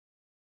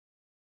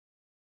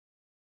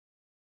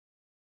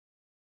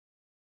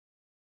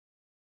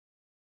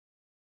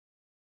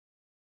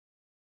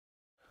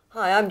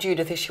Hi, I'm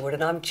Judith Isherwood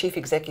and I'm Chief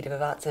Executive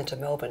of Arts Centre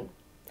Melbourne.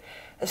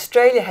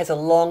 Australia has a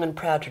long and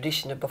proud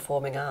tradition of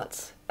performing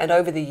arts and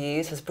over the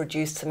years has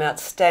produced some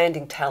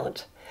outstanding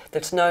talent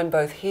that's known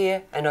both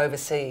here and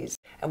overseas.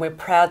 And we're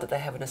proud that they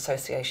have an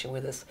association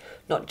with us,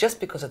 not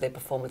just because of their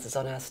performances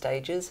on our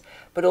stages,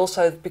 but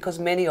also because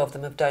many of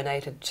them have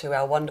donated to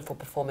our wonderful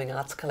performing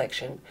arts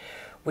collection,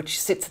 which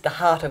sits at the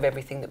heart of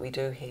everything that we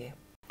do here.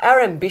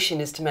 Our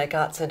ambition is to make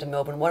Arts Centre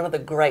Melbourne one of the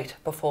great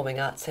performing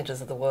arts centres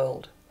of the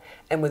world.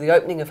 And with the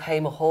opening of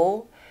Hamer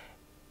Hall,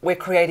 we're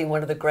creating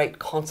one of the great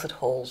concert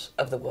halls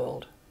of the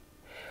world.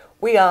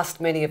 We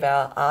asked many of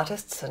our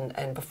artists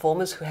and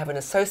performers who have an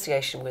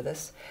association with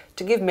us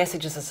to give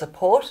messages of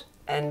support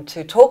and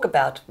to talk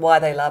about why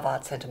they love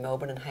Arts Centre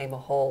Melbourne and Hamer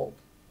Hall.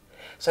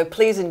 So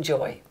please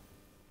enjoy.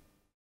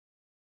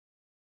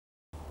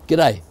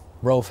 G'day,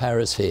 Rolf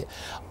Harris here.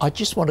 I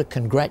just want to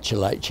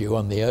congratulate you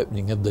on the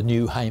opening of the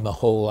new Hamer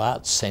Hall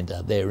Arts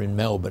Centre there in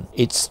Melbourne.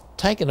 It's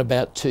taken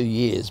about 2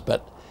 years,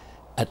 but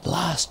at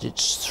last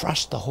it's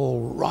thrust the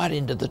hall right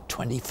into the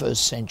 21st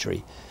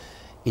century.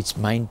 It's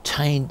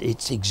maintained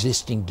its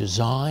existing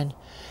design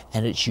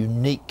and its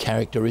unique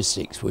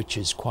characteristics, which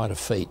is quite a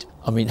feat.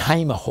 I mean,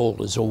 Hamer Hall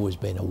has always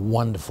been a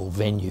wonderful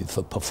venue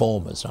for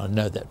performers. I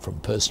know that from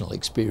personal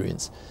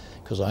experience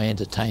because I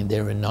entertained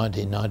there in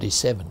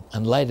 1997.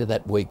 And later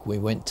that week we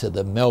went to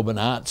the Melbourne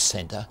Arts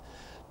Centre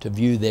to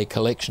view their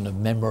collection of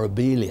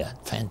memorabilia.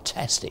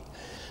 Fantastic.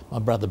 My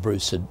brother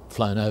Bruce had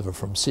flown over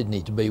from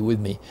Sydney to be with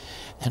me,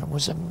 and it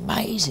was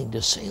amazing to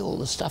see all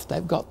the stuff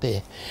they've got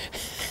there.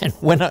 And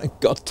when I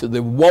got to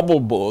the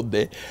wobble board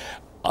there,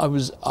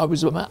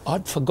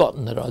 I'd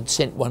forgotten that I'd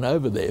sent one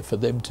over there for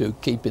them to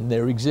keep in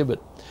their exhibit.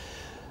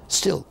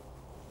 Still,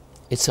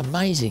 it's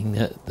amazing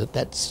that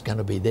that's going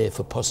to be there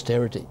for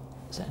posterity.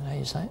 Is that how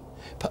you say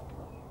it?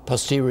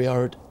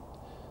 Posteriority?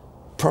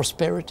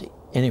 Prosperity?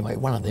 Anyway,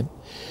 one of them.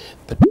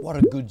 But what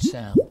a good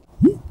sound.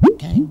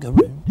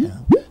 Kangaroo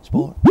down,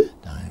 sport,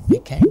 time me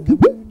kangaroo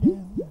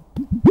down,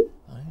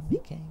 time me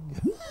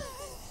kangaroo.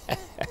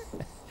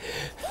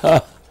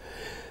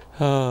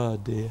 Oh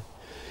dear.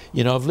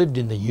 You know, I've lived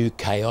in the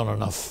UK on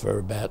and off for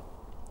about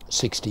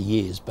 60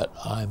 years, but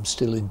I'm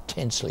still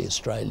intensely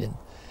Australian.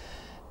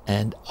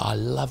 And I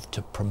love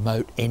to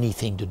promote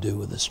anything to do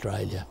with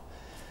Australia.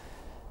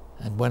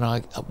 And when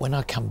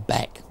I come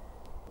back,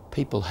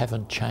 people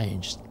haven't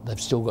changed.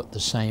 They've still got the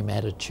same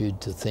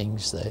attitude to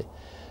things. They're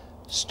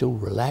still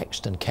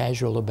relaxed and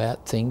casual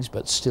about things,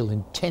 but still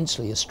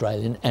intensely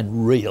Australian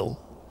and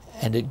real.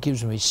 And it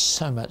gives me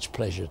so much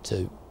pleasure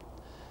to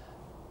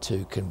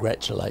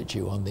congratulate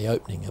you on the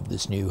opening of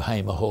this new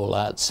Hamer Hall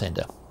Arts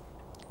Centre.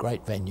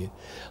 Great venue.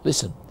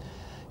 Listen,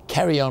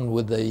 carry on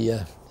with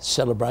the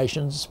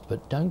celebrations,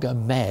 but don't go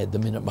mad the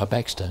minute my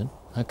back's turned,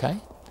 okay?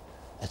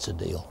 That's a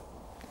deal.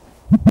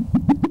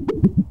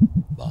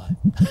 Bye.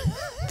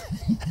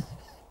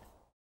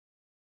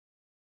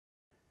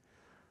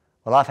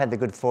 Well, I've had the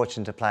good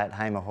fortune to play at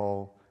Hamer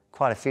Hall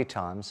quite a few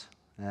times.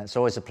 It's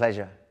always a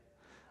pleasure.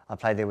 I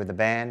played there with the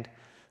band,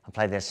 I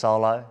played there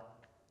solo,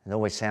 it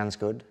always sounds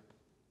good.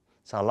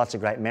 So lots of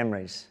great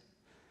memories.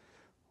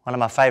 One of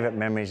my favourite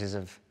memories is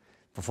of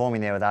performing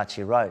there with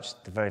Archie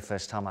Roach the very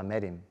first time I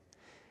met him,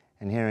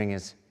 and hearing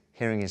his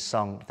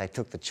song, They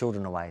Took the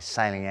Children Away,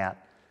 sailing out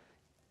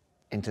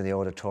into the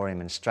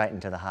auditorium and straight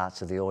into the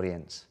hearts of the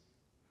audience.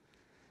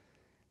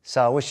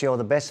 So I wish you all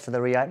the best for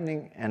the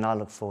reopening, and I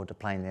look forward to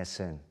playing there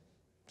soon.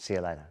 See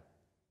you later.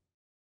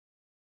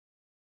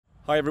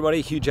 Hi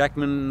everybody, Hugh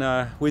Jackman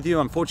with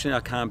you. Unfortunately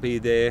I can't be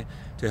there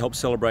to help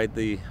celebrate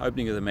the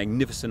opening of the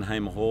magnificent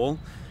Hamer Hall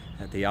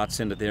at the Arts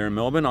Centre there in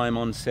Melbourne. I'm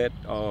on set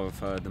of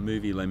the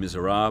movie Les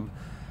Miserables.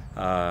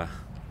 My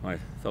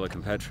fellow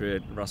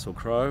compatriot Russell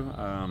Crowe.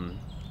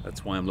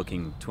 That's why I'm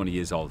looking 20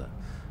 years older.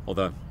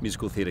 Although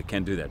musical theatre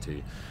can do that to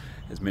you,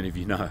 as many of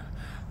you know.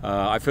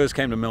 I first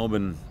came to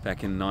Melbourne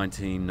back in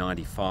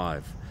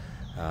 1995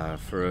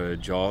 for a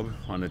job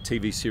on a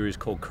TV series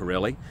called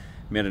Corelli.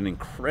 Met an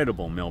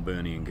incredible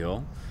Melburnian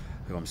girl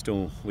who I'm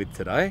still with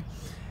today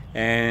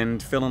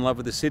and fell in love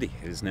with the city.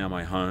 It is now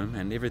my home,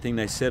 and everything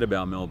they said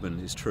about Melbourne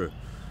is true.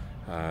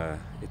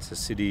 It's a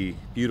city,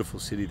 beautiful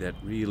city that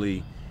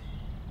really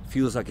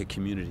feels like a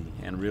community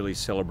and really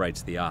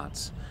celebrates the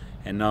arts.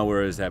 And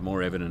nowhere is that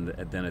more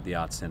evident than at the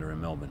Arts Centre in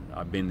Melbourne.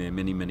 I've been there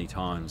many, many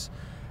times,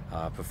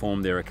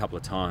 performed there a couple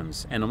of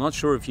times. And I'm not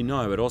sure if you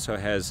know, it also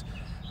has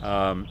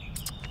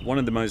one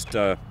of the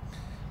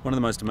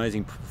most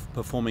amazing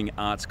performing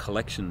arts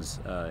collections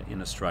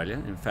in Australia.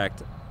 In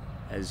fact,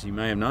 as you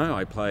may have known,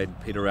 I played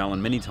Peter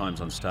Allen many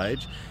times on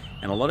stage,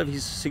 and a lot of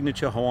his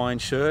signature Hawaiian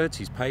shirts,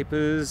 his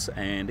papers,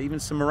 and even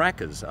some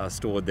maracas are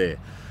stored there.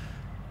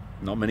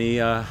 Not many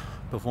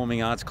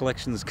performing arts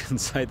collections can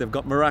say they've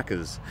got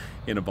maracas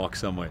in a box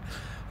somewhere.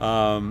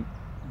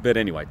 But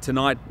anyway,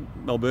 tonight,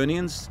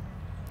 Melburnians,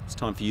 it's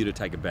time for you to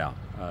take a bow.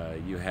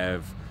 You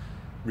have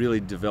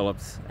really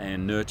developed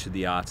and nurtured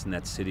the arts in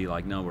that city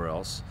like nowhere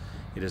else.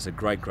 It is a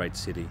great, great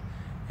city,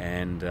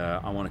 and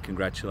I want to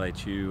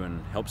congratulate you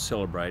and help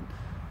celebrate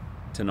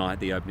tonight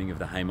the opening of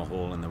the Hamer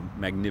Hall and the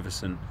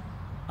magnificent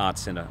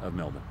Arts Centre of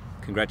Melbourne.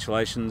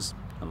 congratulations,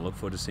 and I look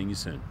forward to seeing you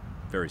soon,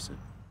 very soon.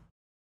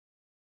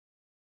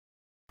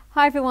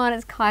 Hi everyone,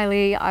 it's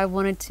Kylie. I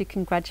wanted to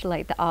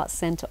congratulate the Arts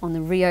Centre on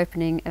the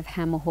reopening of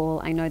Hammer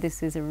Hall. I know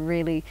this is a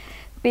really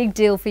big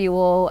deal for you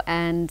all,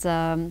 and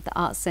the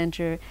Arts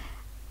Centre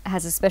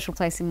has a special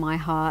place in my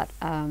heart.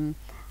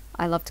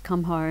 I love to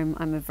come home.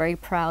 I'm a very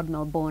proud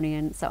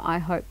Melbourneian, so I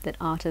hope that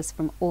artists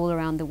from all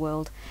around the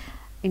world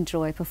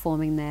enjoy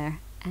performing there,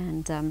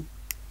 and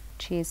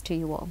cheers to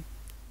you all.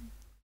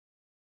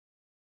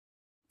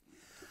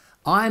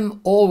 I'm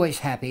always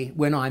happy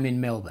when I'm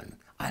in Melbourne.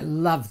 I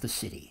love the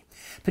city,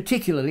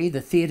 particularly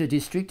the theatre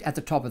district at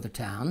the top of the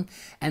town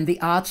and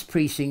the arts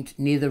precinct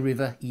near the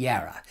River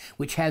Yarra,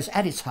 which has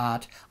at its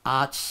heart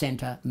Arts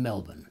Centre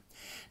Melbourne.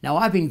 Now,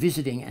 I've been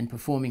visiting and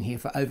performing here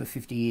for over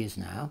 50 years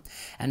now,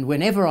 and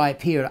whenever I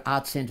appear at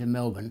Arts Centre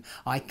Melbourne,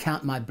 I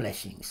count my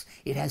blessings.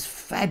 It has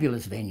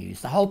fabulous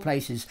venues. The whole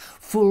place is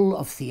full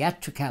of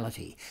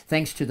theatricality,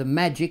 thanks to the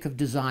magic of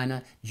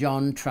designer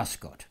John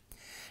Truscott.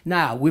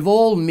 Now, we've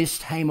all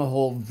missed Hamer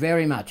Hall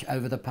very much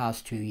over the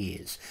past 2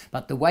 years,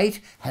 but the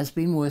wait has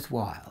been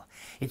worthwhile.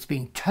 It's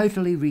been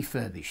totally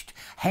refurbished.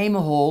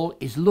 Hamer Hall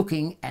is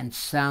looking and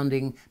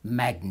sounding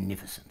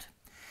magnificent.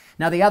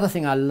 Now, the other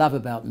thing I love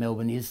about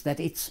Melbourne is that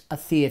it's a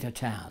theatre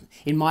town.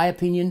 In my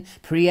opinion,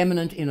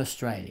 preeminent in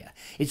Australia.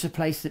 It's a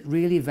place that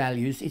really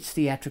values its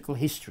theatrical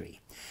history.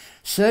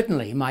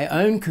 Certainly, my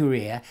own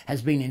career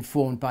has been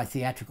informed by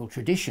theatrical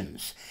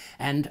traditions,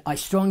 and I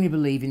strongly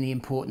believe in the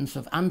importance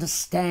of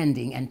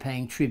understanding and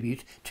paying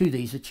tribute to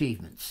these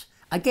achievements.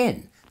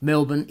 Again,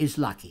 Melbourne is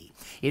lucky.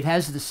 It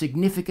has the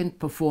significant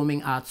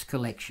performing arts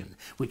collection,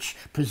 which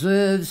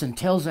preserves and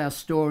tells our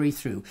story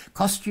through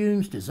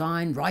costumes,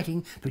 design,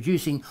 writing,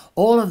 producing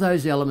all of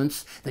those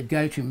elements that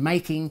go to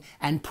making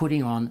and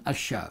putting on a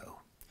show.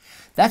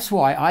 That's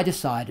why I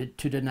decided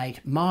to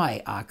donate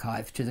my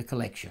archive to the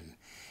collection.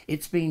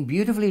 It's been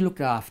beautifully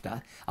looked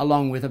after,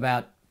 along with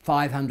about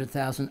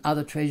 500,000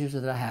 other treasures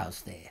that are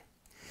housed there.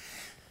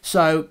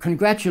 So,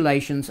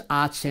 congratulations,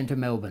 Arts Centre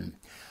Melbourne,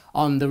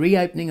 on the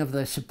reopening of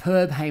the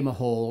superb Hamer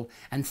Hall,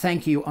 and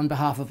thank you on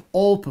behalf of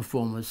all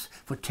performers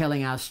for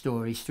telling our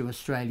stories through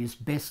Australia's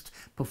best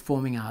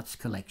performing arts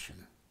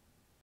collection.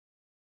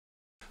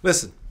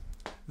 Listen,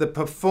 the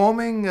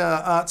Performing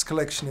Arts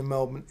Collection in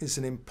Melbourne is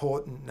an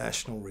important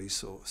national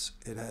resource.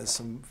 It has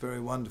some very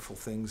wonderful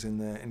things in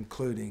there,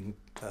 including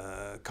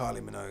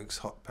Kylie Minogue's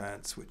Hot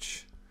Pants,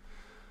 which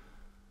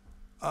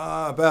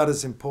are about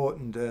as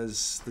important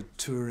as the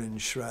Turin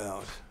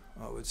Shroud,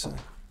 I would say.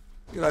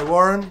 G'day,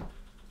 Warren.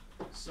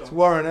 It's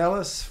Warren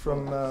Ellis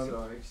from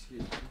the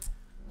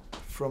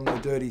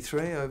Dirty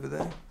Three over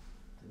there.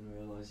 Didn't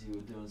realise you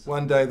were doing something.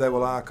 One day they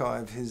will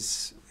archive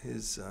his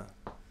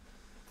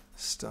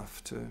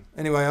stuff too.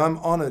 Anyway, I'm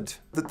honoured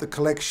that the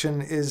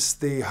collection is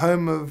the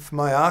home of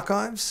my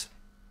archives,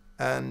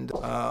 and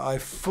I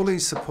fully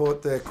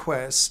support their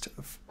quest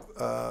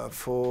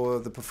for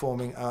the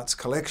Performing Arts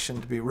Collection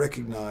to be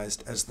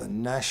recognised as the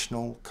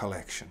national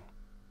collection.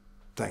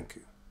 Thank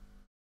you.